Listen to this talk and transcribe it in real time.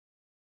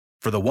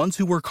For the ones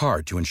who work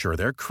hard to ensure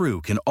their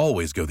crew can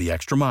always go the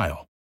extra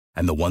mile,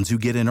 and the ones who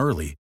get in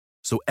early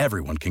so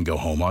everyone can go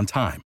home on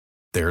time,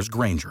 there's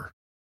Grainger,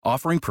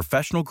 offering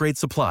professional-grade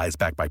supplies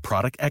backed by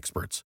product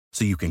experts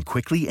so you can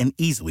quickly and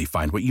easily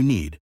find what you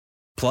need.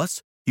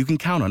 Plus, you can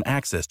count on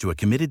access to a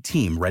committed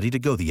team ready to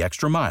go the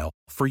extra mile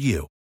for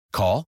you.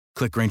 Call,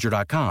 click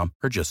Grainger.com,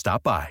 or just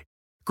stop by.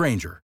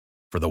 Grainger,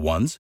 for the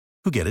ones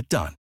who get it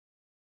done.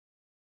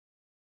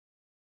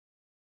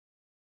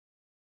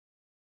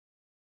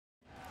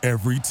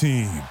 Every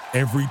team,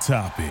 every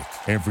topic,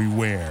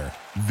 everywhere.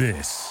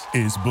 This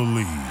is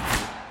Believe.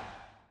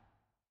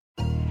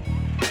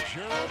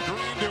 Gerald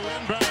Green to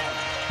inbound.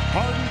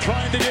 Harden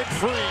trying to get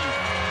free.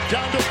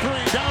 Down to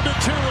three, down to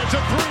two. It's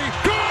a three.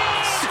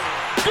 Good!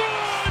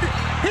 Good!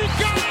 He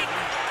got it!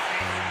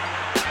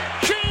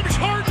 James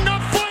Harden,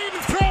 a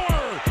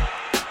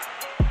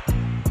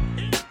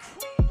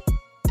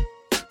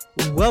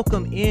flamethrower!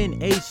 Welcome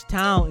in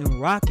H-Town and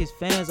Rockets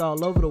fans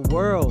all over the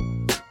world.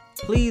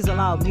 Please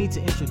allow me to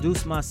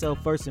introduce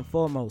myself first and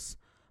foremost.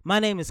 My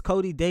name is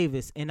Cody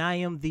Davis, and I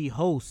am the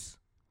host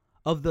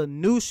of the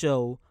new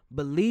show,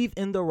 Believe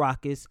in the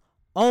Rockets,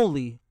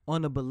 only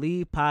on the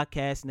Believe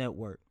Podcast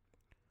Network.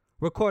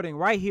 Recording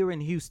right here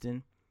in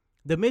Houston,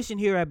 the mission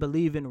here at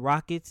Believe in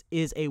Rockets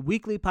is a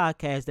weekly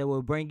podcast that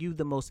will bring you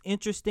the most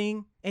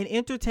interesting and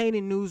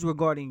entertaining news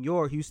regarding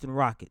your Houston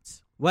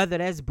Rockets. Whether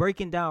that's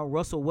breaking down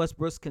Russell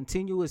Westbrook's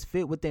continuous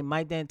fit within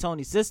Mike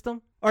D'Antoni's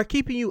system, or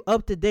keeping you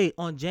up to date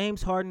on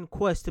James Harden's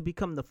quest to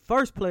become the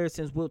first player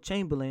since Wilt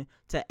Chamberlain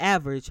to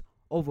average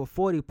over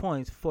 40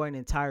 points for an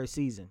entire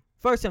season.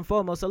 First and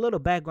foremost, a little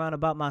background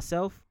about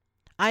myself.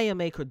 I am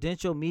a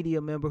credentialed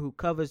media member who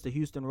covers the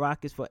Houston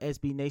Rockets for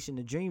SB Nation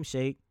The Dream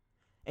Shake,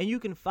 and you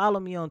can follow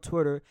me on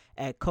Twitter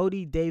at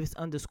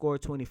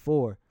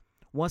CodyDavis_24.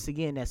 Once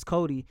again, that's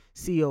Cody,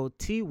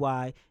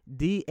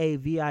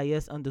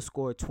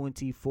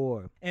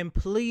 CotyDavis_24. And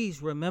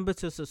please remember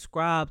to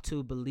subscribe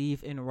to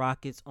Believe in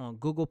Rockets on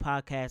Google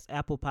Podcasts,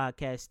 Apple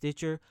Podcasts,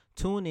 Stitcher,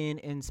 TuneIn,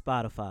 and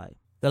Spotify.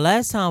 The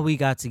last time we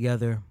got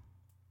together,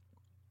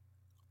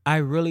 I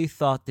really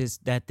thought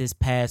that this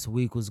past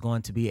week was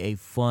going to be a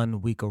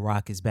fun week of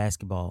Rockets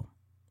basketball.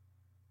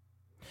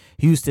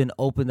 Houston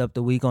opened up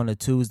the week on a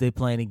Tuesday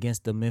playing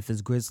against the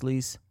Memphis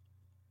Grizzlies,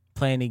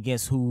 playing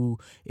against who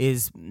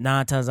is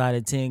 9 times out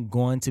of 10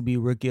 going to be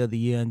Rookie of the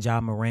Year in Ja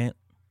Morant.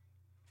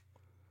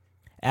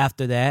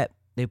 After that,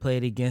 they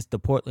played against the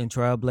Portland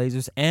Trail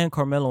Blazers and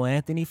Carmelo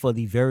Anthony for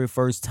the very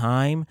first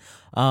time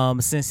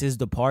since his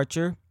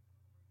departure.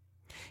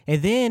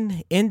 And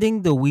then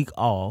ending the week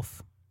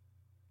off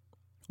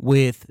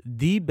with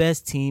the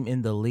best team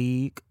in the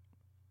league,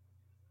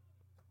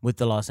 with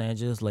the Los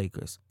Angeles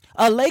Lakers.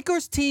 A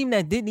Lakers team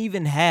that didn't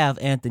even have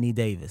Anthony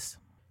Davis.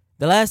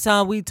 The last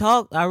time we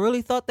talked, I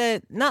really thought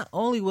that not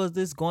only was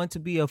this going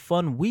to be a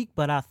fun week,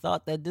 but I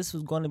thought that this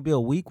was going to be a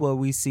week where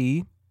we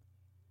see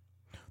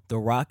the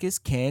Rockets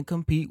can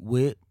compete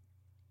with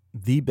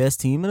the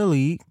best team in the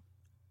league.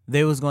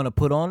 They was going to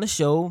put on a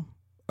show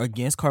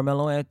against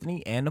Carmelo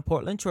Anthony and the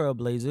Portland Trail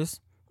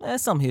Blazers.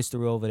 There's some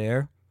history over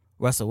there.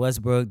 Russell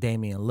Westbrook,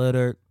 Damian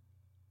Lillard,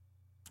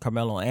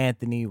 Carmelo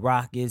Anthony,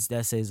 Rockets,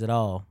 that says it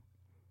all.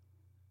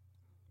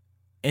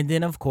 And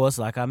then, of course,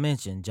 like I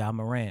mentioned, Ja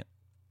Morant.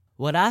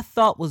 What I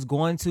thought was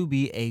going to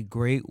be a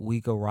great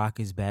week of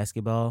Rockets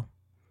basketball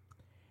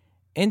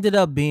ended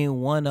up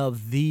being one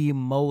of the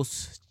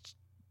most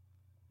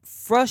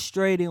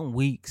frustrating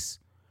weeks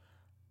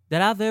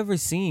that I've ever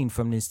seen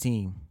from this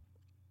team.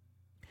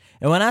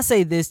 And when I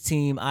say this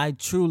team, I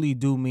truly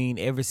do mean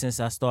ever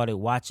since I started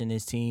watching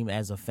this team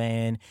as a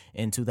fan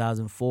in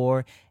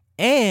 2004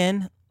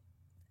 and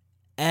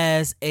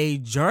as a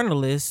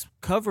journalist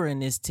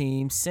covering this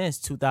team since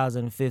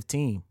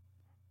 2015.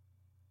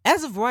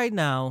 As of right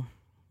now,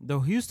 the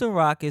Houston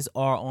Rockets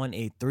are on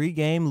a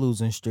 3-game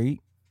losing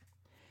streak,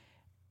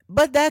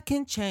 but that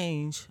can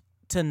change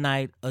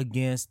tonight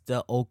against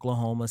the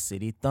Oklahoma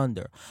City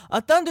Thunder.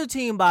 A Thunder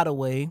team, by the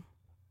way,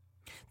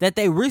 that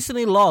they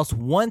recently lost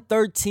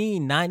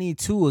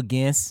 113-92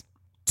 against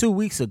 2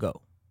 weeks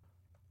ago.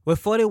 With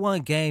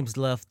 41 games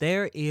left,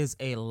 there is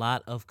a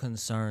lot of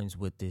concerns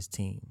with this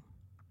team.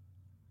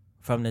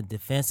 From the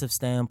defensive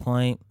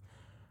standpoint,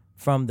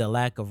 from the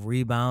lack of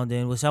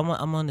rebounding, which I'm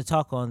going to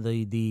talk on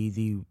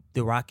the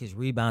Rockets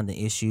rebounding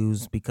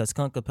issues, because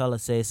Clint Capella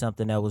said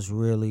something that was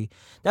really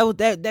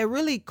that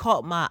really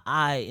caught my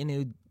eye, and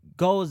it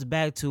goes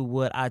back to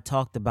what I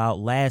talked about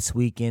last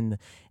week in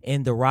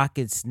the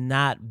Rockets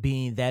not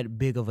being that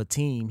big of a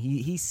team.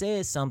 He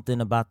said something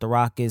about the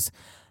Rockets'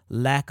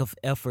 lack of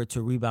effort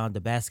to rebound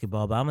the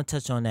basketball, but I'm going to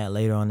touch on that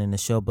later on in the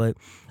show. But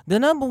the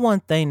number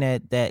one thing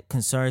that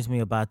concerns me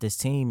about this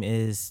team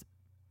is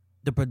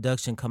the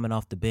production coming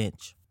off the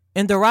bench.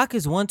 In the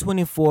Rockets'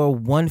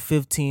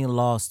 124-115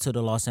 loss to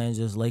the Los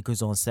Angeles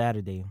Lakers on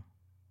Saturday,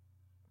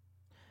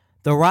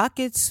 the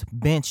Rockets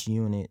bench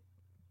unit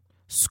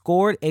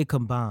scored a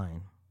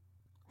combined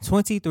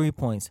 23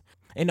 points.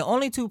 And the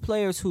only two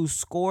players who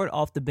scored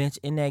off the bench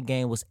in that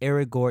game was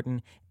Eric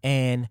Gordon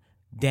and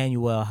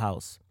Danuel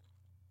House.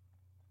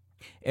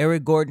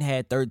 Eric Gordon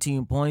had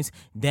 13 points.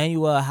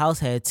 Daniel House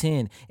had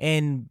 10.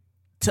 And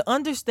to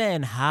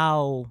understand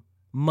how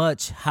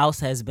much House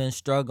has been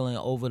struggling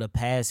over the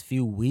past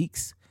few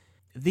weeks,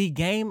 the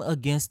game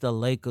against the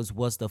Lakers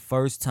was the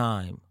first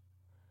time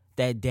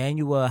that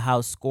Daniel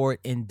House scored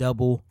in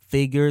double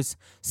figures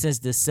since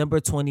December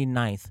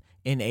 29th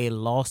in a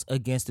loss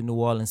against the New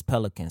Orleans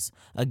Pelicans,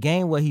 a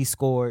game where he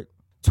scored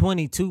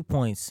 22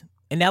 points.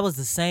 And that was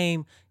the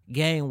same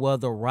game where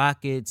the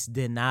Rockets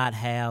did not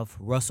have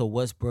Russell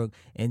Westbrook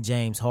and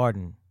James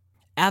Harden.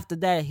 After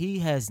that, he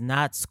has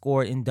not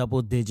scored in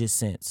double digits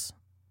since.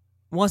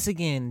 Once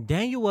again,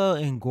 Daniel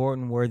and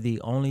Gordon were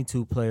the only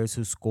two players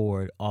who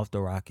scored off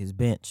the Rockets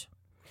bench.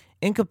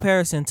 In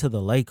comparison to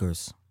the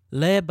Lakers,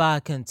 led by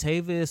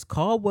Kentavious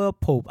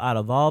Caldwell-Pope out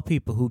of all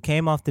people, who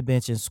came off the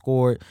bench and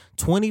scored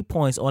 20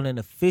 points on an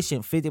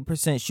efficient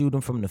 50%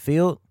 shooting from the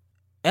field,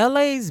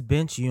 LA's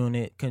bench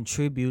unit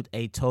contribute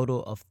a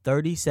total of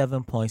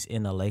 37 points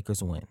in the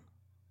Lakers win.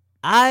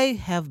 I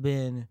have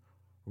been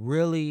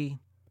really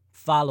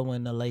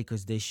following the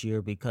Lakers this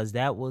year because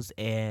that was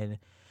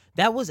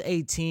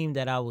a team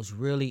that I was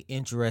really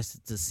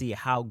interested to see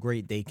how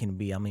great they can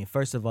be. I mean,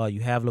 first of all, you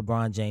have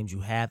LeBron James,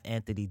 you have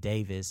Anthony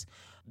Davis.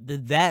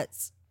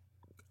 That's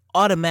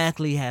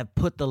automatically have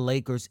put the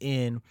Lakers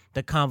in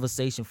the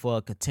conversation for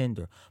a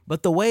contender.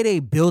 But the way they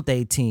built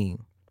a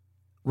team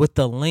with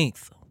the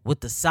length, with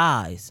the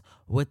size,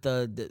 with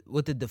the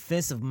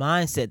defensive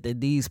mindset that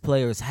these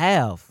players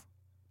have.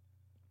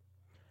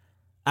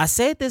 I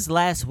said this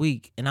last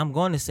week, and I'm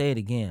going to say it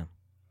again.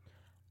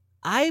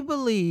 I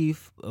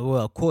believe, well,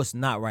 of course,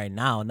 not right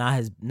now,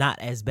 not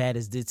as bad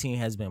as this team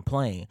has been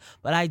playing,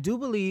 but I do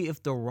believe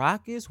if the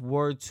Rockets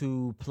were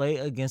to play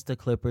against the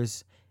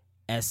Clippers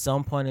at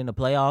some point in the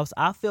playoffs,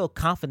 I feel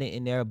confident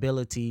in their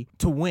ability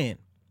to win.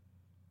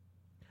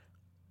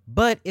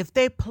 But if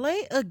they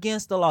play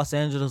against the Los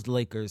Angeles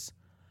Lakers,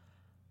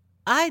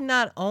 I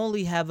not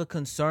only have a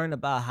concern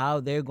about how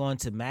they're going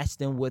to match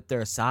them with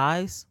their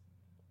size,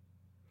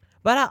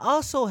 but I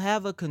also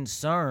have a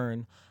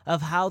concern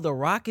of how the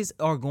Rockets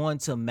are going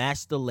to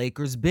match the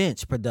Lakers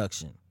bench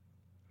production.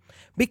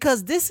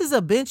 Because this is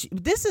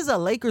a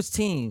Lakers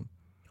team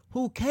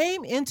who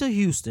came into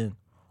Houston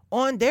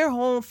on their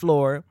home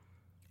floor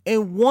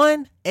and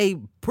won a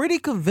pretty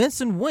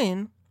convincing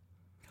win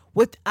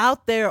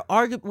without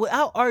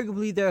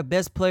arguably their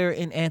best player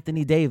in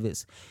Anthony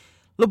Davis.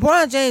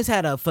 LeBron James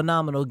had a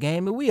phenomenal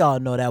game, and we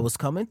all know that was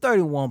coming.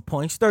 31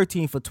 points,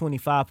 13 for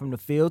 25 from the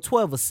field,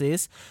 12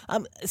 assists.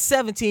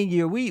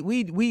 17-year.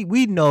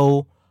 We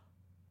know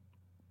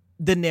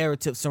the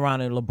narrative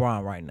surrounding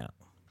LeBron right now.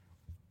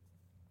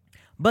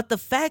 But the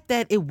fact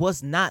that it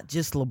was not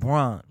just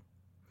LeBron.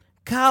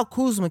 Kyle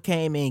Kuzma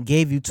came in and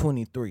gave you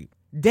 23.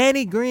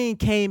 Danny Green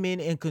came in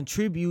and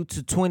contributed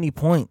to 20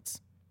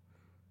 points.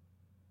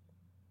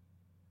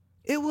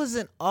 It was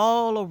an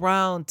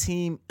all-around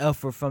team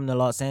effort from the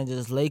Los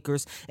Angeles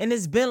Lakers, and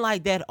it's been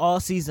like that all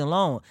season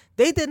long.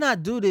 They did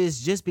not do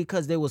this just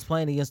because they was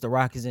playing against the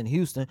Rockets in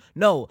Houston.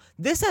 No,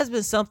 this has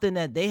been something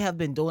that they have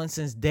been doing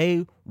since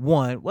day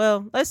one.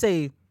 Well, let's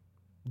say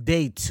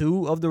day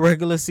 2 of the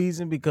regular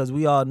season, because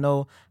we all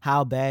know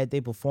how bad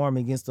they perform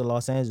against the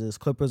Los Angeles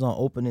Clippers on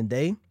opening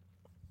day.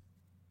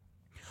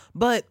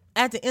 But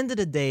at the end of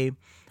the day,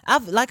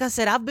 like I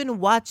said, I've been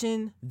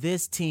watching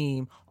this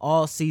team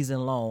all season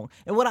long.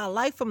 And what I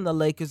like from the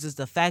Lakers is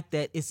the fact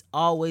that it's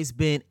always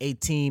been a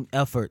team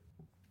effort.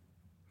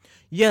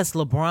 Yes,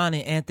 LeBron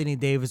and Anthony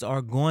Davis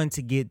are going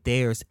to get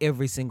theirs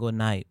every single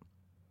night.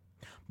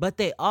 But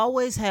they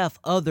always have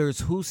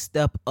others who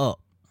step up.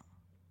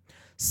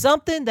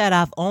 Something that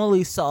I've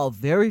only saw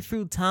very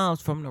few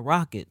times from the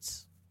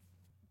Rockets.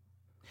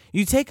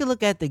 You take a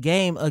look at the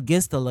game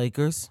against the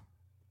Lakers.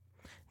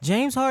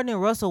 James Harden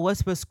and Russell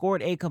Westbrook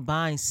scored a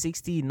combined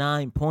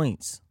 69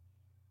 points.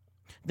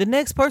 The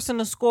next person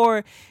to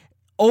score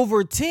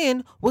over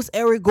 10 was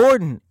Eric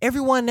Gordon.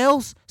 Everyone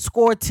else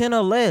scored 10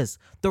 or less.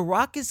 The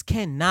Rockets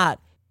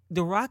cannot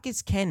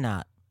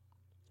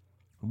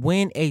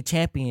win a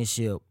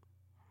championship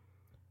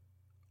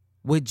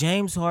with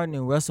James Harden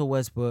and Russell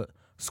Westbrook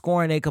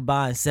scoring a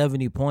combined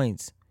 70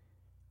 points.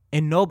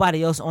 And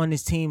nobody else on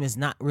this team is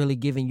not really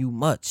giving you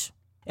much.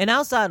 And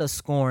outside of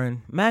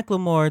scoring,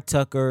 McLemore,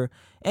 Tucker,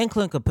 and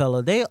Clint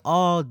Capella, they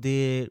all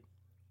did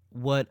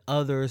what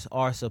others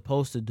are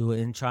supposed to do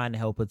in trying to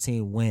help a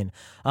team win.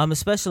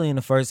 Especially in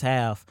the first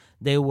half,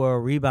 they were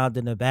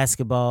rebounding the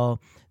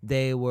basketball.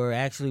 They were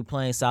actually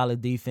playing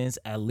solid defense,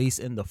 at least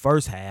in the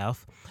first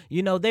half.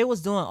 You know, they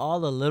was doing all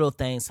the little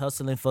things,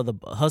 hustling for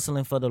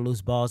the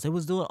loose balls. They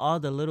was doing all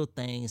the little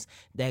things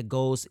that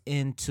goes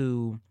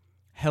into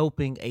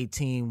helping a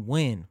team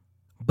win.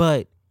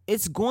 But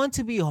it's going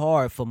to be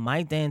hard for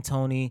Mike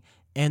D'Antoni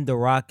and the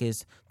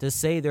Rockets to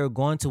say they're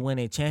going to win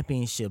a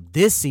championship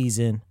this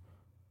season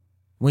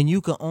when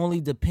you can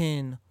only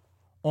depend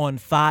on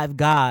 5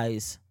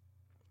 guys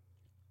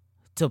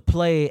to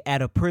play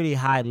at a pretty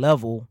high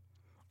level,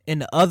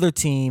 and the other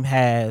team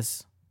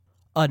has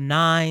a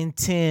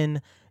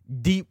 9-10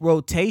 deep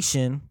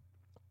rotation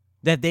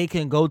that they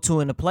can go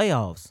to in the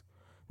playoffs.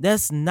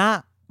 That's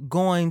not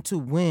going to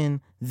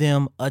win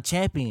them a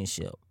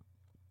championship.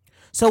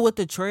 So with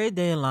the trade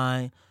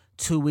deadline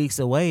 2 weeks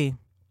away,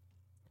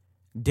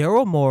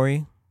 Daryl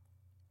Morey,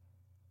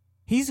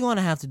 he's going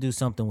to have to do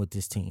something with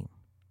this team.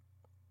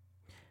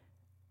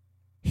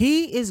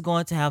 He is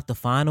going to have to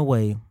find a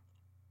way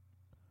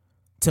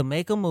to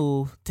make a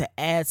move to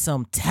add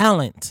some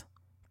talent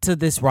to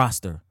this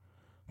roster,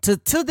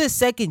 to this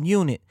second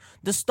unit.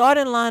 The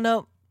starting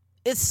lineup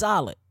is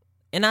solid.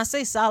 And I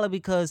say solid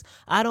because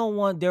I don't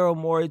want Daryl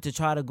Morey to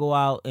try to go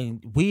out,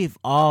 and we've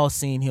all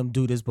seen him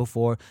do this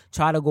before,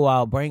 try to go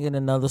out, bring in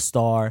another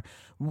star.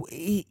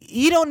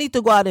 He don't need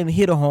to go out and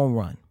hit a home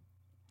run.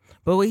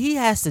 But what he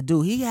has to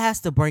do, he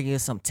has to bring in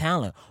some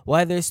talent,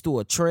 whether it's through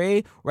a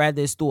trade,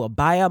 whether it's through a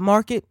buyout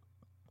market.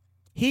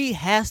 He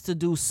has to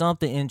do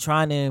something in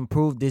trying to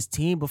improve this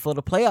team before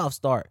the playoffs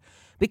start.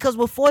 Because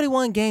with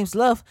 41 games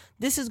left,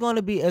 this is going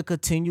to be a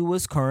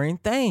continuous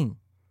current thing.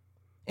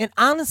 And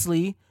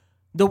honestly,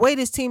 the way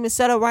this team is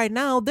set up right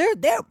now, they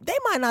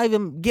might not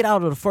even get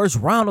out of the first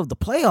round of the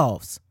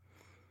playoffs.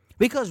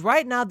 Because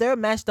right now they're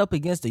matched up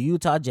against the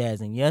Utah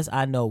Jazz. And yes,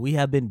 I know we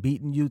have been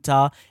beating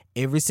Utah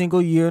every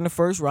single year in the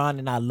first round,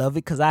 and I love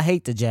it because I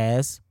hate the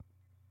Jazz.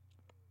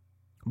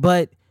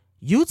 But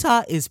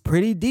Utah is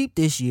pretty deep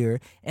this year,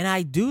 and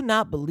I do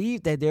not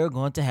believe that they're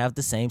going to have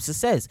the same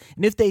success.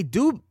 And if they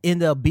do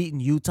end up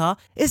beating Utah,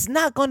 it's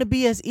not going to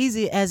be as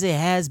easy as it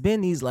has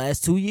been these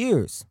last 2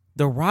 years.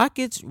 The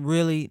Rockets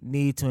really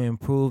need to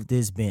improve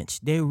this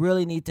bench. They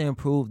really need to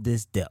improve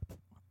this depth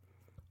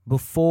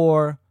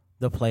before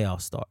the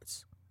playoff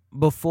starts.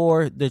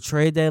 Before the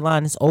trade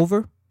deadline is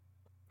over,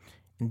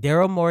 and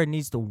Daryl Morey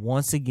needs to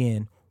once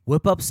again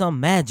whip up some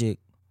magic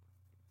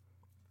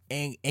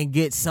and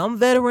get some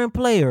veteran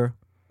player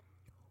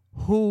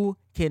who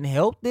can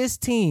help this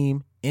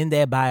team in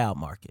that buyout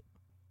market.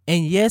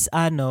 And yes,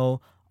 I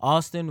know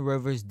Austin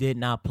Rivers did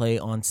not play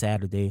on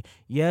Saturday.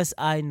 Yes,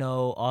 I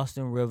know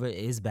Austin Rivers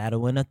is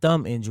battling a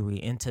thumb injury.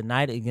 And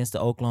tonight against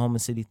the Oklahoma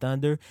City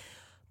Thunder,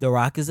 the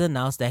Rockets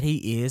announced that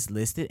he is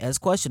listed as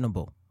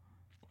questionable.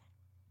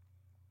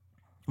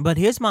 But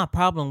here's my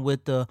problem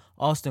with the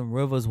Austin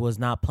Rivers was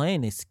not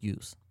playing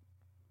excuse.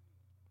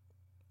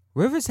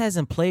 Rivers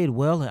hasn't played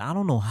well in I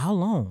don't know how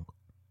long.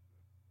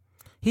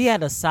 He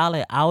had a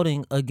solid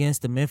outing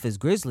against the Memphis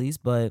Grizzlies,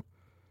 but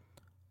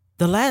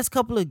the last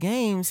couple of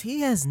games,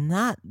 he has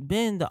not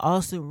been the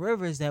Austin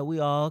Rivers that we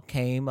all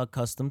came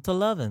accustomed to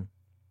loving.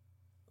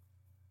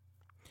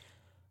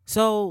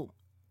 So,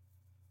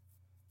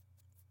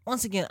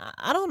 once again,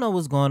 I don't know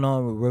what's going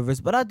on with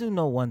Rivers, but I do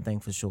know one thing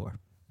for sure.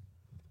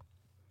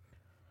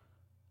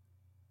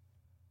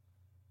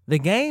 The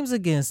games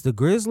against the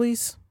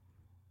Grizzlies,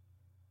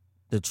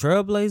 the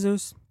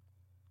Trailblazers,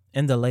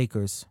 and the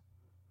Lakers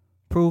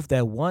prove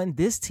that, one,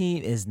 this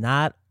team is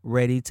not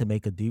ready to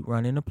make a deep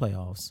run in the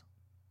playoffs.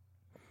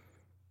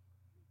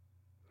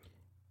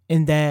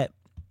 And that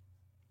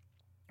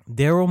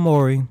Daryl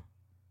Morey,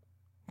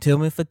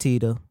 Tillman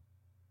Fertitta,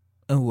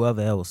 and whoever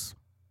else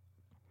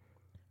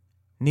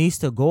needs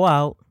to go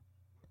out,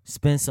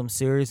 spend some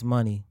serious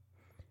money,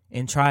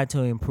 and try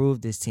to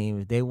improve this team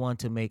if they want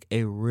to make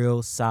a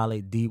real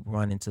solid, deep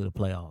run into the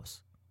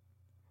playoffs.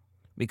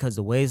 Because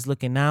the way it's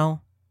looking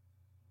now,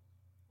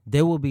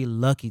 they will be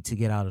lucky to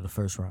get out of the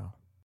first round.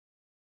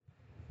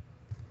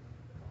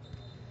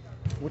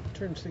 What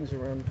turns things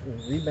around?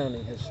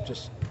 Rebounding has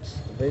just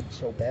slid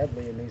so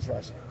badly in these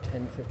last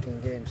 10,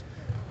 15 games.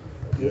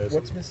 Yes.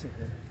 What's missing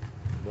here?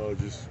 No,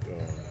 just,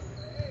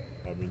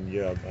 I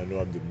know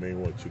I'm the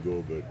main one to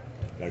go, but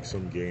like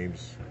some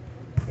games,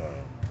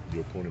 the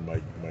opponent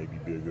might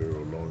be bigger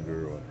or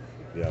longer, or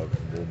they have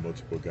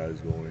multiple guys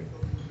going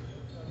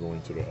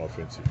to the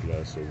offensive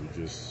glass. So we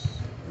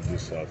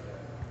just have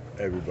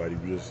everybody.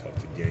 We just have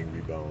to gang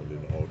rebound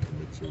and all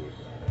commit to it.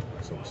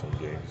 Some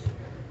games.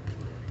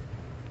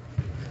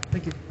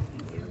 Thank you.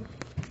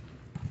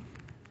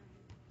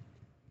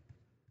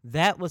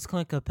 That was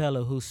Clint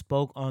Capella, who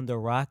spoke on the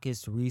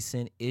Rockets'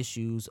 recent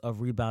issues of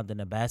rebounding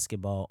the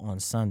basketball on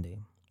Sunday.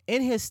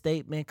 In his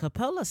statement,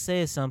 Capella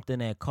said something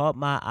that caught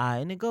my eye,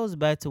 and it goes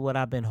back to what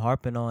I've been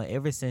harping on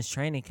ever since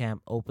training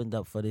camp opened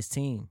up for this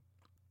team.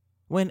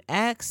 When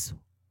asked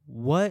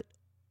what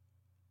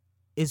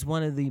is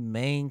one of the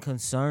main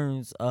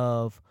concerns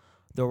of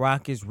the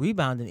Rockets'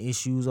 rebounding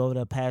issues over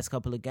the past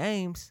couple of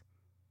games,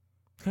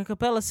 Clint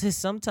Capella says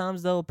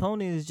sometimes the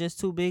opponent is just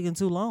too big and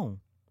too long.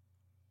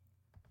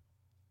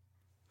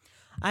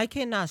 I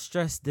cannot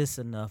stress this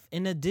enough.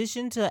 In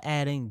addition to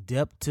adding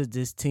depth to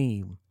this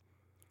team,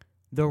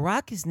 the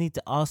Rockets need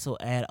to also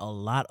add a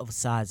lot of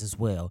size as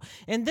well.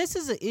 And this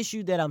is an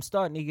issue that I'm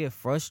starting to get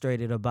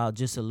frustrated about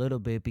just a little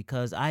bit,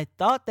 because I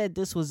thought that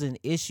this was an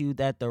issue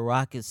that the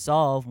Rockets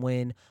solved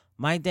when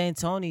Mike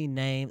D'Antoni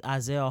named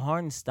Isaiah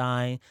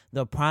Hartenstein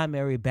the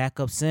primary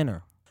backup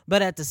center.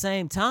 But at the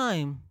same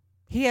time,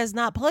 he has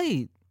not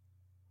played.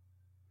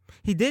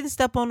 He didn't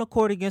step on the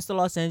court against the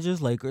Los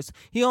Angeles Lakers.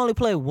 He only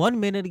played 1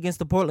 minute against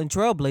the Portland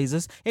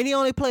Trailblazers, and he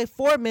only played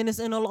 4 minutes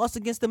in a loss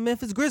against the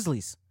Memphis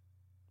Grizzlies.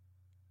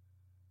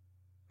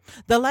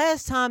 The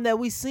last time that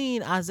we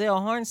seen Isaiah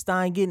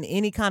Hartenstein getting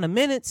any kind of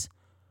minutes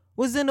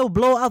was in a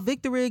blowout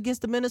victory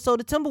against the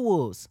Minnesota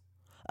Timberwolves,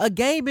 a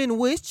game in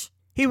which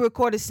he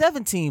recorded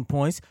 17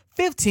 points,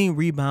 15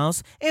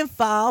 rebounds, and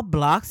 5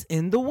 blocks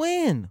in the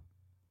win.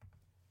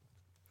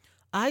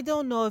 I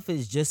don't know if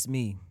it's just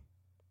me,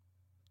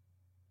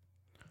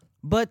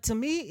 but to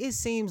me it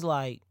seems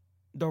like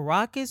the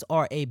Rockets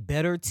are a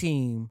better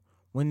team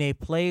when they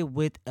play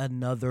with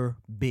another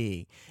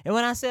big. And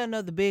when I say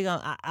another big,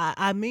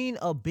 I mean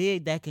a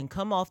big that can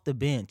come off the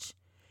bench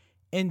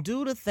and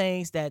do the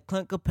things that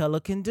Clint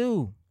Capella can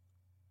do,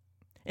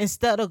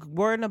 instead of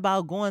worrying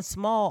about going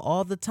small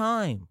all the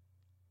time.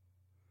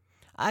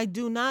 I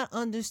do not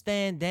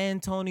understand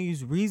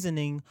D'Antoni's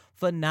reasoning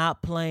for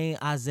not playing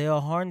Isaiah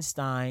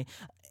Hartenstein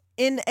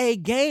in a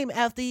game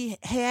after he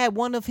had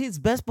one of his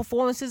best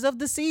performances of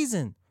the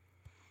season.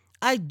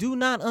 I do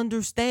not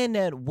understand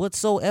that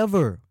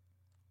whatsoever.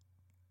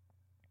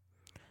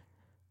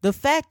 The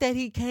fact that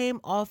he came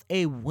off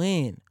a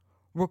win,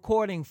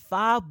 recording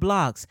 5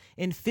 blocks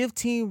and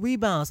 15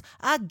 rebounds,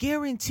 I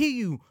guarantee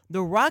you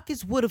the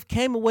Rockets would have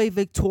came away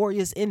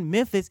victorious in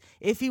Memphis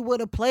if he would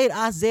have played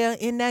Isaiah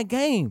in that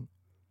game.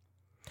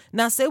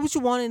 Now, say what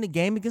you want in the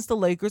game against the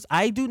Lakers.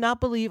 I do not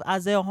believe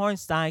Isaiah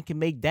Hartenstein can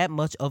make that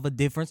much of a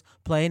difference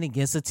playing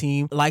against a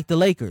team like the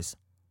Lakers,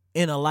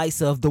 in the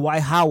likes of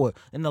Dwight Howard,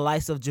 in the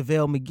likes of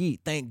JaVale McGee.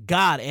 Thank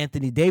God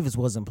Anthony Davis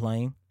wasn't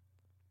playing.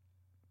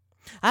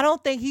 I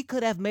don't think he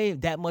could have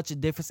made that much a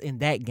difference in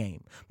that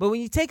game. But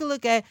when you take a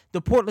look at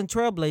the Portland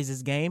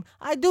Trailblazers game,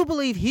 I do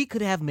believe he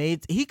could have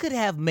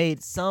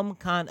made some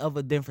kind of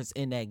a difference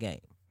in that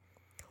game.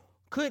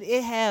 Could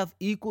it have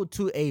equaled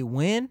to a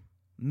win?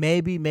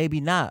 Maybe,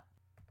 maybe not.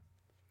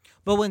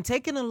 But when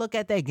taking a look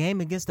at that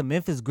game against the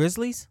Memphis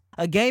Grizzlies,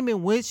 a game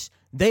in which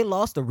they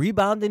lost the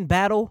rebounding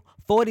battle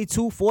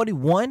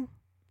 42-41,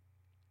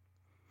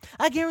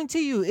 I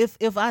guarantee you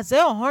if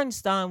Isaiah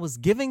Hartenstein was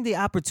given the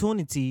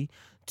opportunity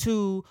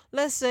to,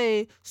 let's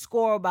say,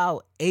 score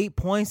about 8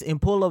 points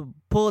and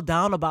pull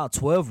down about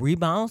 12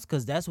 rebounds,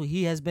 because that's what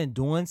he has been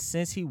doing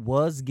since he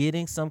was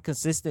getting some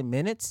consistent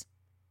minutes,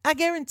 I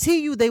guarantee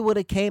you they would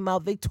have came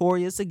out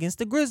victorious against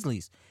the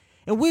Grizzlies.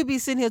 And we'd be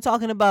sitting here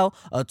talking about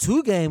a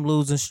 2-game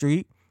losing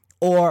streak,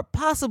 or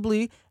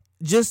possibly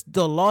just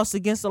the loss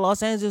against the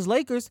Los Angeles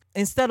Lakers,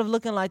 instead of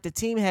looking like the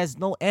team has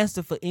no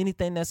answer for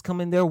anything that's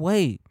coming their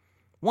way.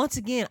 Once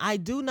again, I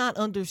do not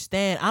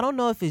understand. I don't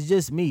know if it's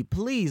just me.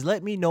 Please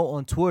let me know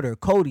on Twitter,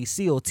 Cody,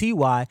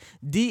 COTY,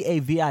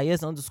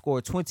 DAVIS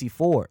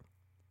 _24.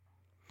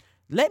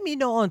 Let me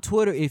know on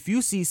Twitter if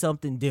you see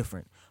something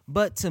different.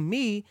 But to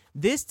me,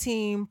 this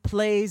team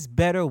plays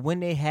better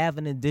when they have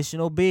an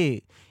additional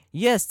big.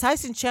 Yes,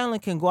 Tyson Chandler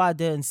can go out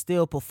there and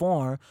still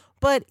perform,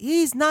 but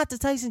he's not the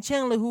Tyson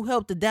Chandler who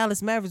helped the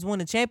Dallas Mavericks win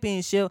the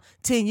championship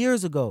 10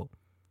 years ago.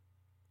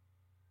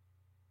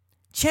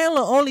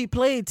 Chandler only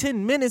played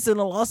 10 minutes in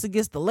a loss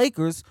against the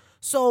Lakers,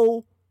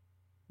 so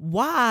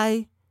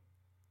why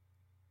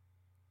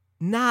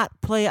not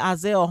play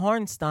Isaiah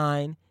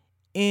Hartenstein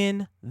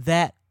in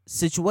that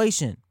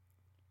situation?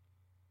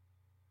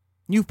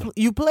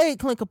 You played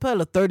Clint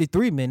Capella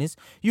 33 minutes.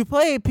 You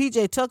played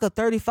PJ Tucker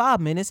 35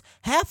 minutes.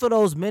 Half of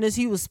those minutes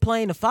he was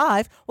playing the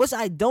 5, which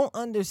I don't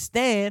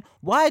understand.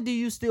 Why do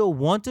you still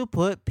want to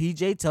put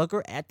PJ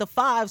Tucker at the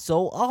 5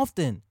 so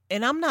often?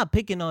 And I'm not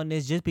picking on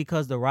this just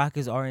because the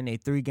Rockets are in a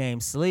 3-game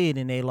slid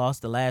and they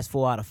lost the last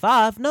 4 out of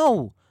 5.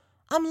 No,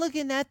 I'm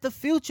looking at the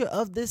future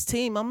of this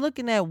team. I'm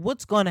looking at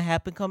what's going to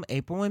happen come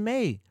April and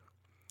May.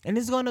 And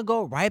it's going to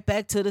go right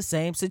back to the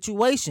same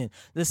situation.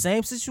 The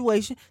same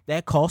situation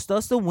that cost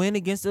us the win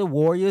against the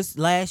Warriors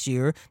last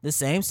year. The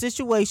same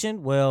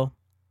situation, well,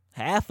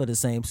 half of the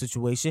same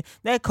situation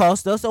that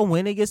cost us a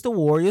win against the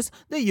Warriors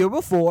the year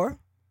before.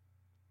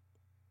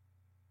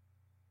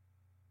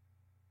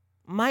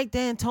 Mike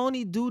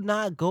D'Antoni do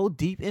not go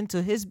deep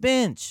into his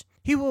bench.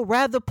 He would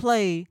rather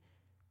play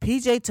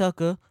PJ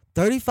Tucker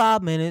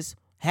 35 minutes,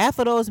 half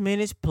of those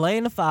minutes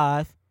playing the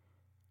 5,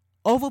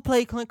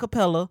 overplay Clint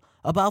Capella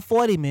about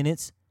 40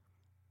 minutes,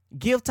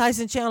 give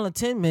Tyson Chandler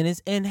 10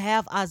 minutes, and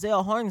have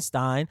Isaiah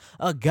Hartenstein,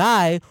 a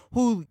guy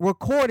who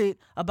recorded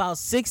about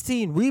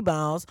 16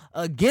 rebounds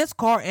against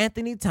Karl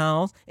Anthony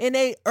Towns in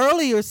a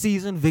earlier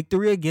season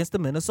victory against the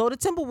Minnesota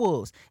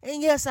Timberwolves.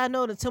 And yes, I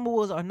know the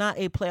Timberwolves are not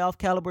a playoff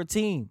caliber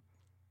team.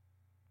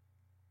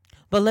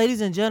 But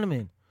ladies and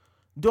gentlemen,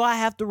 do I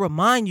have to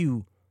remind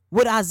you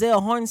what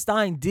Isaiah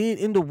Hartenstein did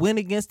in the win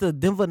against the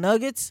Denver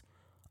Nuggets?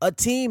 A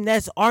team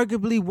that's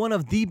arguably one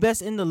of the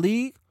best in the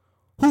league,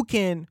 who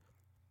can,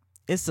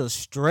 it's a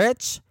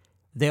stretch,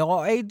 they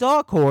are a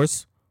dark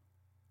horse,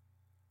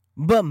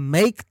 but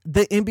make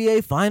the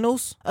NBA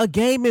Finals? A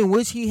game in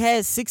which he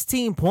had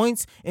 16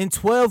 points and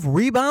 12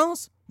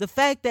 rebounds? The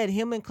fact that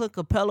him and Clint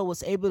Capella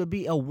was able to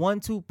be a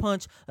 1-2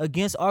 punch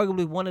against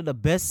arguably one of the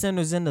best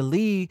centers in the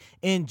league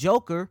in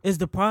Joker is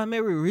the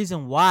primary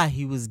reason why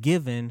he was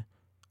given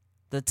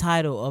the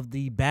title of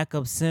the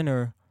backup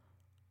center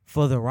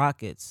for the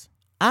Rockets.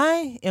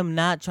 I am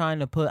not trying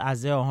to put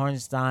Isaiah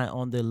Hartenstein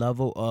on the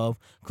level of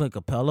Clint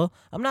Capella.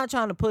 I'm not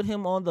trying to put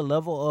him on the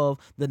level of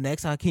the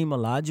next Hakeem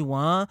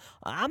Olajuwon.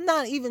 I'm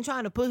not even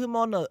trying to put him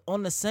on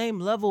the same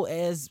level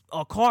as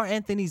Karl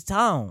Anthony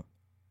Towns.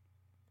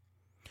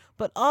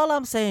 But all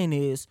I'm saying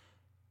is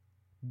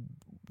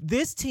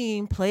this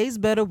team plays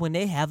better when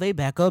they have a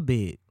backup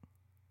big.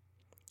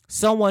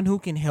 Someone who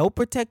can help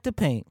protect the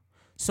paint.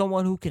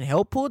 Someone who can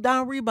help pull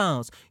down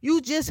rebounds.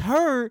 You just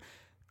heard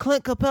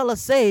Clint Capella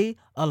say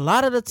a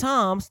lot of the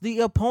times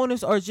the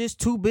opponents are just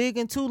too big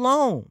and too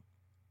long.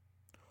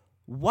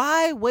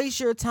 Why waste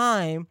your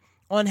time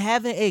on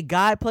having a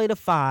guy play the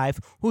 5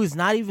 who is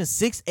not even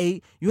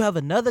 6'8"? You have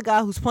another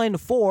guy who's playing the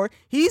 4.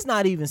 He's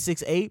not even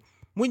 6'8".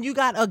 When you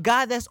got a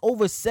guy that's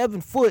over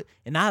 7 foot,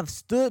 and I've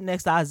stood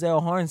next to Isaiah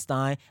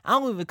Hartenstein, I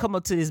don't even come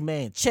up to this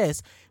man's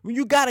chest. When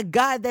you got a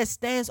guy that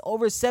stands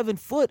over 7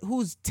 foot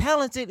who's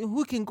talented and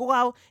who can go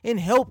out and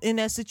help in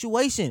that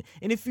situation.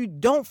 And if you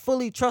don't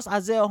fully trust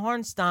Isaiah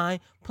Hartenstein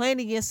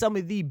playing against some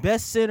of the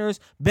best centers,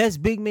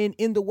 best big men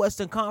in the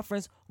Western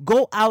Conference,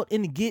 go out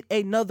and get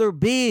another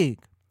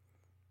big.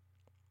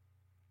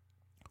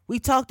 We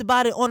talked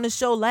about it on the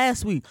show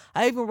last week.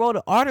 I even wrote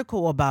an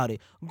article about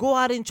it. Go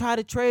out and try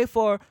to trade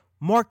for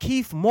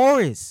Markieff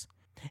Morris.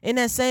 In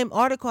that same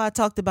article, I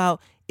talked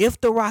about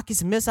if the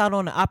Rockets miss out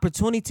on the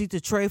opportunity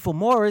to trade for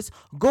Morris,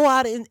 go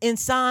out and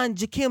sign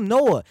Joakim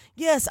Noah.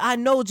 Yes, I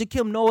know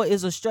Joakim Noah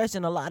is a stretch,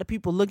 and a lot of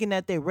people looking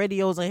at their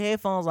radios and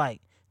headphones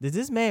like, did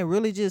this man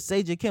really just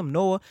say Joakim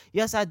Noah?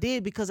 Yes, I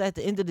did, because at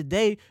the end of the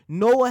day,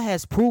 Noah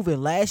has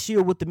proven last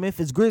year with the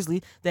Memphis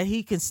Grizzlies that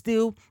he can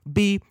still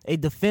be a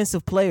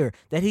defensive player,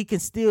 that he can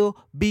still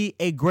be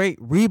a great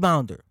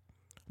rebounder.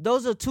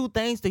 Those are two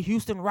things the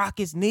Houston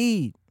Rockets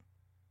need.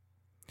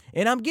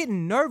 And I'm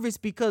getting nervous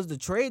because the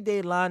trade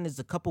deadline is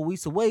a couple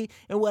weeks away.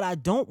 And what I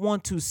don't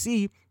want to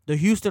see, the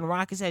Houston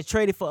Rockets had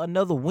traded for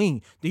another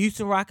wing. The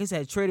Houston Rockets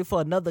had traded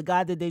for another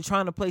guy that they're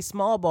trying to play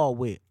small ball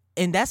with.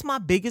 And that's my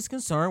biggest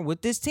concern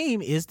with this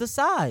team is the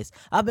size.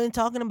 I've been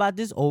talking about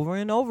this over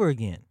and over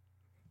again.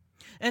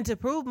 And to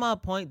prove my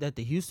point that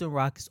the Houston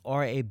Rockets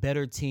are a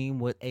better team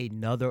with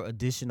another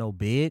additional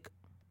big,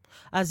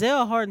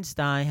 Isaiah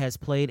Hartenstein has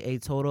played a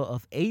total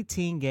of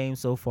 18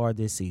 games so far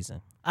this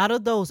season. Out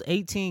of those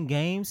 18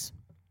 games,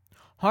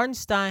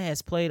 Hartenstein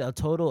has played a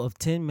total of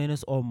 10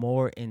 minutes or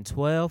more in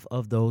 12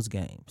 of those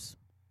games.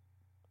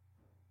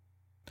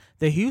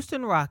 The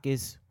Houston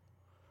Rockets,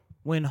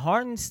 when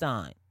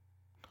Hartenstein,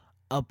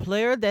 a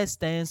player that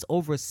stands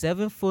over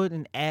 7 foot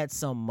and adds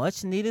some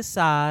much needed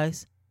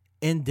size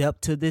and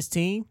depth to this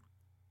team,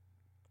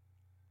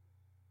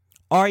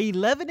 are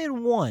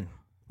 11-1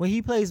 when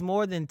he plays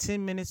more than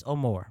 10 minutes or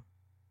more.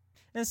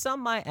 And some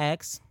might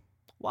ask,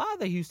 why are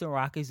the Houston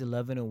Rockets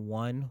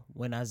 11-1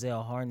 when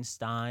Isaiah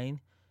Hartenstein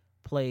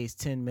plays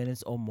 10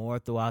 minutes or more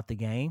throughout the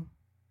game?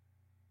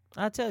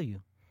 I'll tell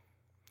you.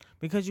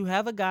 Because you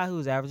have a guy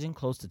who's averaging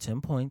close to 10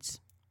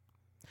 points.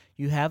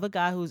 You have a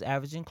guy who's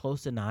averaging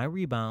close to 9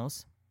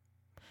 rebounds.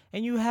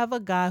 And you have a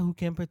guy who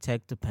can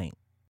protect the paint.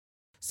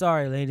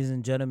 Sorry, ladies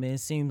and gentlemen. It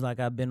seems like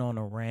I've been on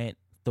a rant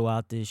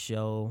throughout this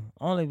show.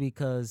 Only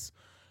because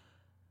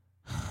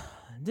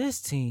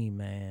this team,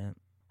 man.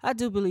 I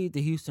do believe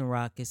the Houston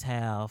Rockets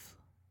have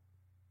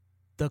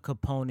the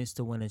components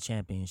to win a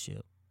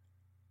championship.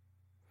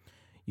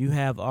 You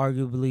have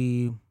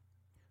arguably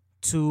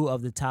 2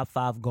 of the top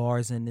 5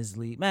 guards in this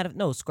league.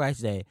 Scratch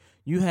that.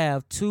 You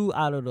have 2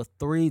 out of the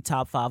 3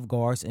 top 5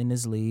 guards in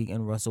this league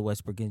in Russell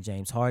Westbrook and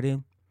James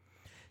Harden.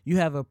 You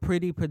have a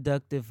pretty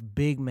productive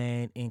big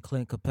man in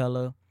Clint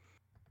Capella.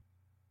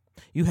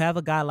 You have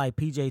a guy like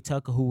PJ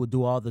Tucker who will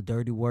do all the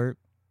dirty work,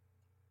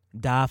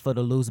 die for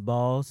the loose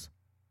balls,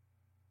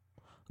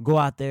 go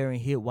out there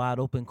and hit wide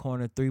open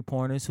corner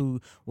 3-pointers,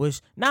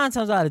 which 9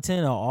 times out of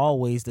 10 are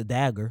always the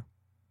dagger.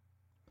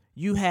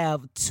 You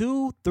have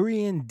 2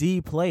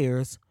 3-and-D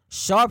players,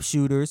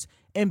 sharpshooters,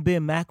 and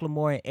Ben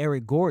McLemore and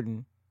Eric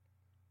Gordon.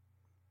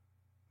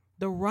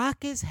 The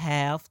Rockets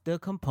have the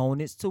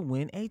components to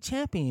win a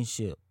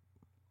championship.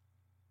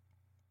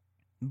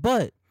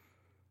 But,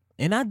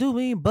 and I do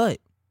mean but,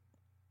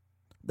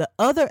 the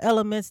other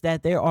elements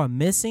that they are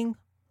missing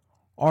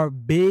are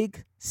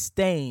big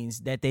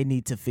stains that they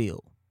need to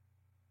fill.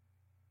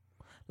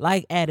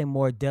 Like adding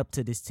more depth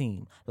to this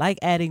team. Like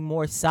adding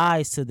more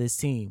size to this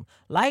team.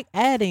 Like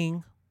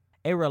adding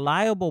a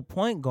reliable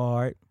point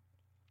guard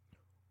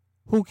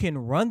who can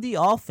run the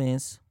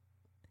offense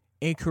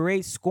and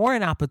create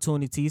scoring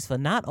opportunities for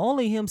not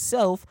only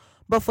himself,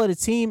 but for the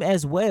team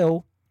as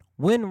well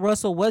when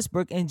Russell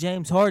Westbrook and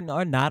James Harden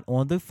are not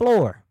on the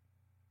floor.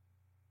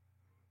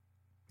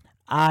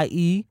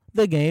 I.e.,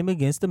 the game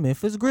against the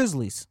Memphis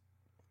Grizzlies.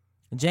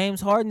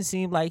 James Harden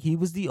seemed like he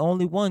was the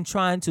only one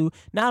trying to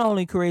not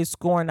only create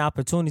scoring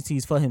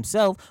opportunities for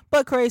himself,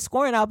 but create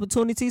scoring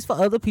opportunities for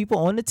other people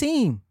on the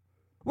team.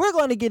 We're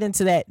going to get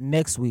into that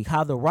next week,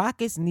 how the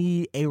Rockets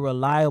need a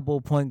reliable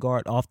point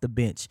guard off the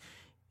bench.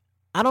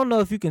 I don't know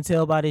if you can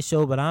tell by this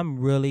show, but I'm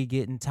really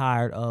getting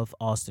tired of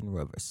Austin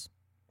Rivers.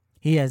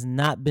 He has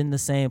not been the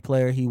same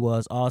player he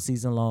was all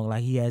season long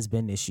like he has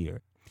been this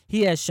year.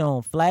 He has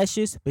shown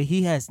flashes, but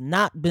he has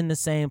not been the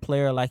same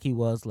player like he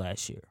was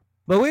last year.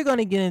 But we're going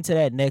to get into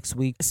that next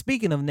week.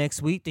 Speaking of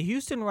next week, the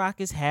Houston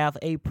Rockets have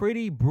a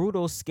pretty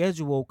brutal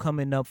schedule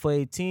coming up for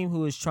a team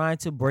who is trying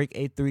to break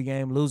a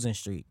 3-game losing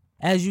streak.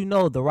 As you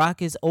know, the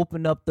Rockets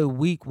opened up the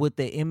week with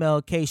the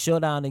MLK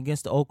showdown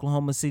against the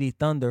Oklahoma City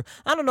Thunder.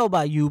 I don't know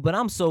about you, but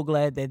I'm so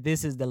glad that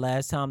this is the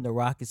last time the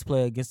Rockets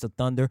play against the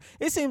Thunder.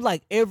 It seems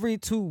like every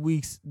 2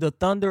 weeks, the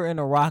Thunder and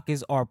the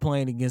Rockets are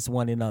playing against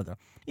one another.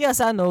 Yes,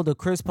 I know the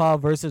Chris Paul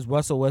versus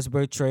Russell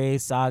Westbrook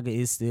trade saga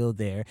is still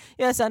there.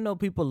 Yes, I know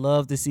people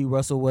love to see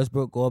Russell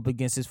Westbrook go up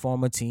against his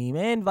former team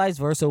and vice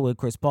versa with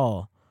Chris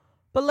Paul.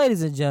 But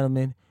ladies and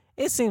gentlemen,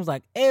 it seems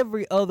like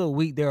every other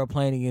week they are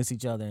playing against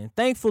each other. And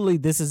thankfully,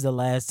 this is the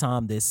last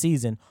time this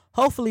season.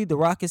 Hopefully, the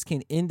Rockets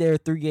can end their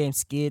 3-game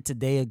skid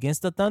today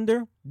against the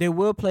Thunder. They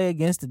will play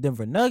against the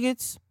Denver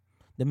Nuggets,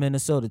 the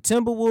Minnesota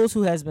Timberwolves,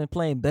 who has been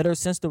playing better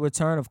since the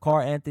return of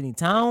Karl-Anthony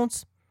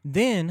Towns.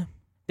 Then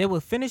they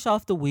will finish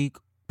off the week,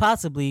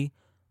 possibly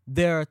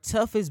their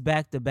toughest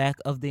back-to-back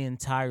of the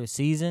entire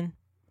season,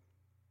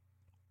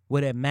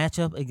 with a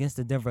matchup against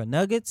the Denver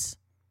Nuggets.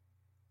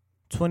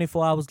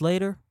 24 hours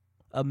later,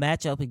 a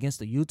matchup against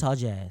the Utah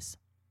Jazz.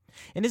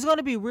 And it's going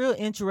to be real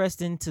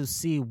interesting to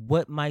see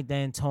what Mike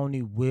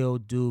D'Antoni will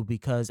do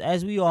because,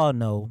 as we all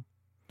know,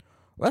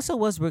 Russell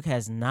Westbrook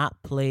has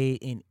not played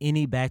in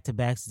any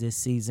back-to-backs this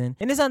season.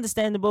 And it's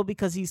understandable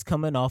because he's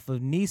coming off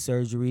of knee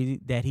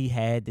surgery that he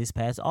had this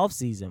past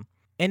offseason.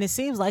 And it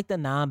seems like the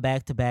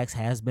non-back-to-backs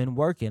has been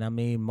working. I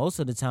mean, most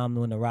of the time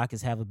when the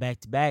Rockets have a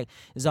back-to-back,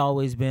 it's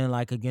always been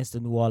like against the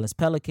New Orleans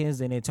Pelicans,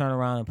 then they turn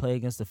around and play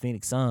against the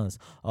Phoenix Suns.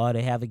 Or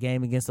they have a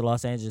game against the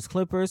Los Angeles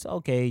Clippers.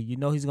 Okay, you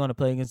know he's going to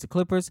play against the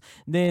Clippers.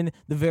 Then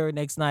the very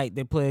next night,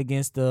 they play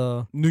against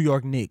the New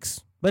York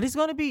Knicks. But it's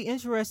going to be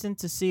interesting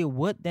to see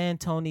what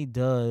D'Antoni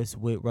does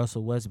with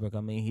Russell Westbrook.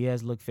 I mean, he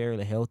has looked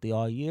fairly healthy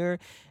all year,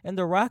 and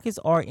the Rockets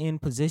are in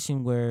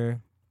position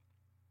where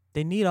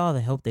they need all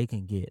the help they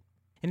can get.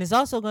 And it's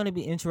also going to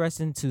be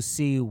interesting to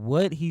see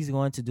what he's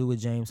going to do with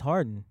James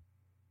Harden.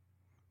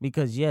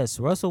 Because, yes,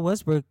 Russell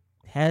Westbrook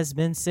has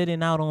been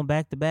sitting out on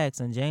back-to-backs,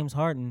 and James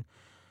Harden,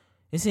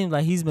 it seems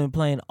like he's been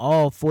playing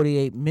all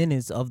 48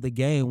 minutes of the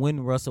game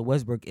when Russell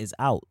Westbrook is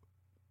out.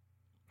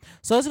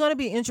 So it's going to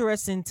be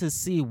interesting to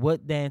see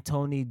what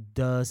D'Antoni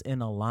does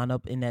in a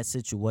lineup in that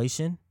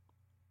situation.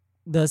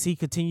 Does he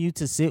continue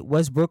to sit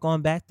Westbrook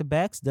on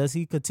back-to-backs? Does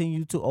he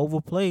continue to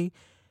overplay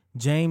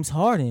James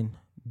Harden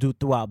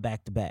throughout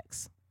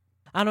back-to-backs?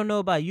 I don't know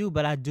about you,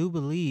 but I do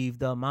believe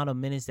the amount of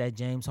minutes that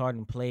James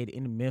Harden played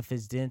in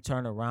Memphis, then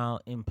turned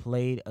around and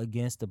played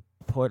against the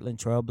Portland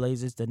Trail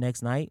Blazers the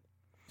next night,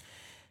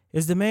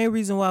 is the main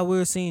reason why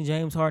we're seeing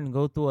James Harden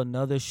go through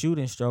another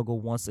shooting struggle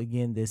once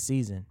again this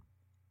season.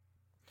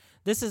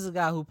 This is a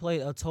guy who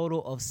played a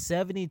total of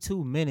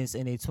 72 minutes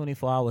in a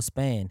 24-hour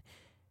span.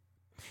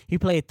 He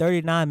played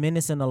 39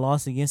 minutes in the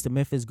loss against the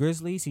Memphis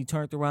Grizzlies. He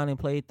turned around and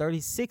played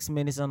 36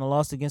 minutes in the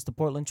loss against the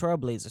Portland Trail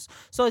Blazers.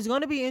 So it's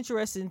going to be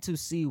interesting to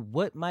see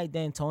what Mike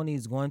D'Antoni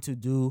is going to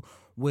do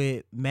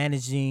with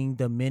managing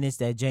the minutes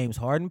that James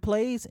Harden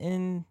plays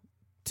and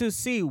to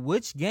see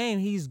which game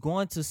he's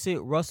going to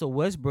sit Russell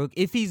Westbrook,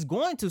 if he's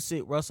going to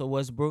sit Russell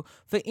Westbrook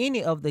for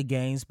any of the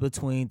games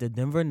between the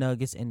Denver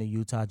Nuggets and the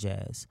Utah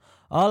Jazz.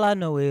 All I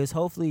know is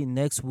hopefully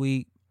next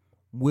week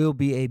will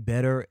be a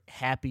better,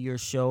 happier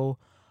show.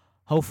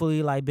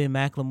 Hopefully, like Ben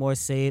McLemore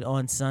said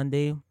on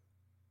Sunday,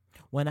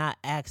 when I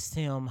asked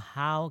him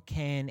how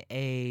can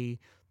a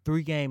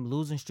 3-game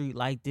losing streak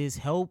like this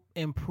help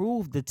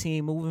improve the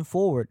team moving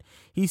forward,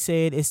 he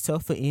said it's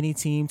tough for any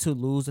team to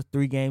lose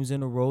 3 games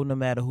in a row no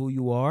matter who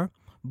you are,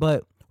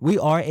 but we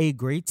are a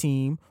great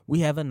team.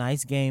 We have a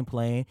nice game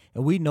plan,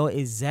 and we know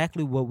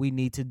exactly what we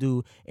need to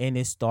do, and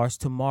it starts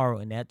tomorrow.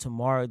 And that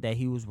tomorrow that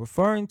he was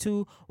referring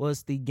to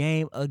was the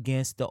game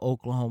against the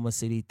Oklahoma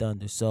City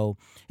Thunder. So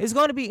it's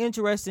going to be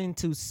interesting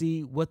to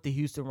see what the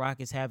Houston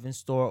Rockets have in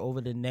store over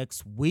the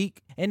next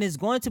week, and it's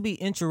going to be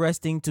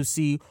interesting to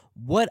see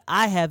what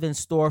I have in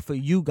store for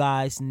you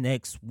guys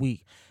next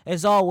week.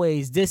 As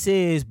always, this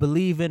is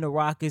Believe in the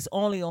Rockets,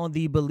 only on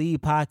the Believe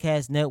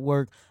Podcast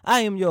Network.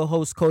 I am your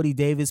host, Cody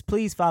Davis.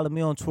 Please follow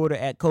me on Twitter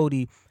at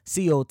Cody,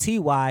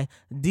 COTYDAVIS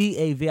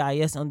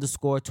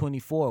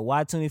 _24.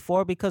 Why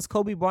 24? Because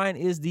Kobe Bryant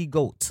is the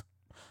GOAT.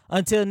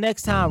 Until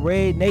next time,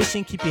 Red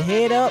Nation, keep your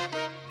head up,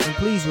 and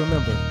please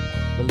remember,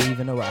 believe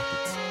in the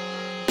Rockets.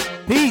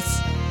 Peace.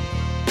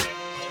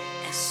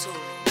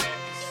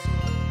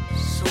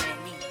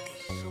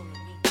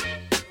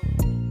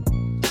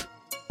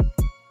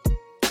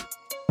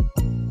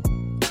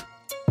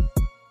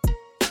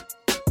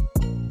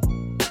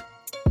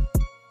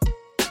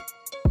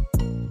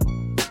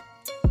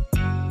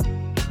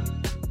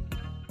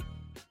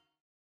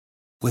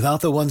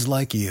 Without the ones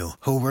like you,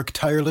 who work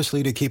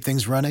tirelessly to keep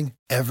things running,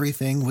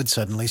 everything would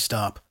suddenly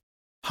stop.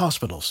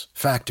 Hospitals,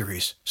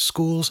 factories,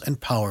 schools, and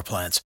power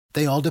plants,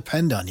 they all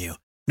depend on you.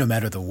 No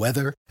matter the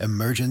weather,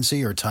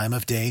 emergency, or time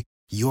of day,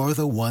 you're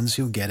the ones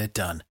who get it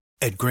done.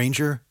 At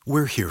Grainger,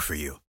 we're here for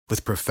you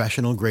with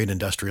professional-grade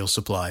industrial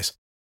supplies.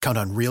 Count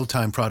on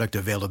real-time product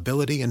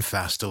availability and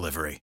fast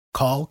delivery.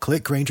 Call,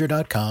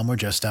 click.Grainger.com, or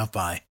just stop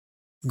by.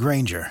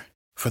 Grainger,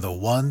 for the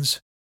ones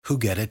who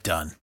get it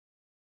done.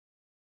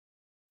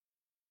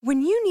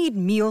 When you need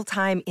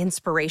mealtime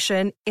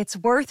inspiration, it's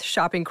worth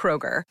shopping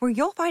Kroger, where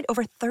you'll find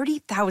over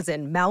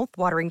 30,000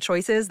 mouth-watering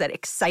choices that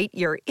excite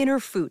your inner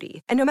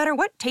foodie. And no matter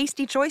what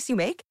tasty choice you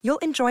make, you'll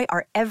enjoy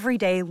our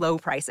everyday low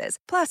prices,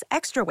 plus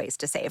extra ways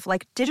to save,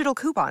 like digital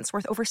coupons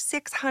worth over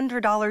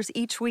 $600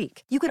 each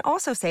week. You can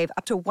also save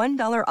up to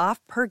 $1 off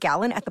per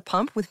gallon at the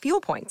pump with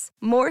fuel points.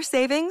 More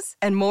savings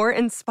and more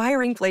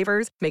inspiring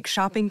flavors make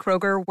shopping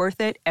Kroger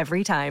worth it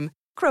every time.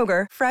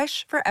 Kroger,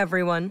 fresh for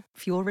everyone.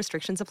 Fuel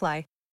restrictions apply.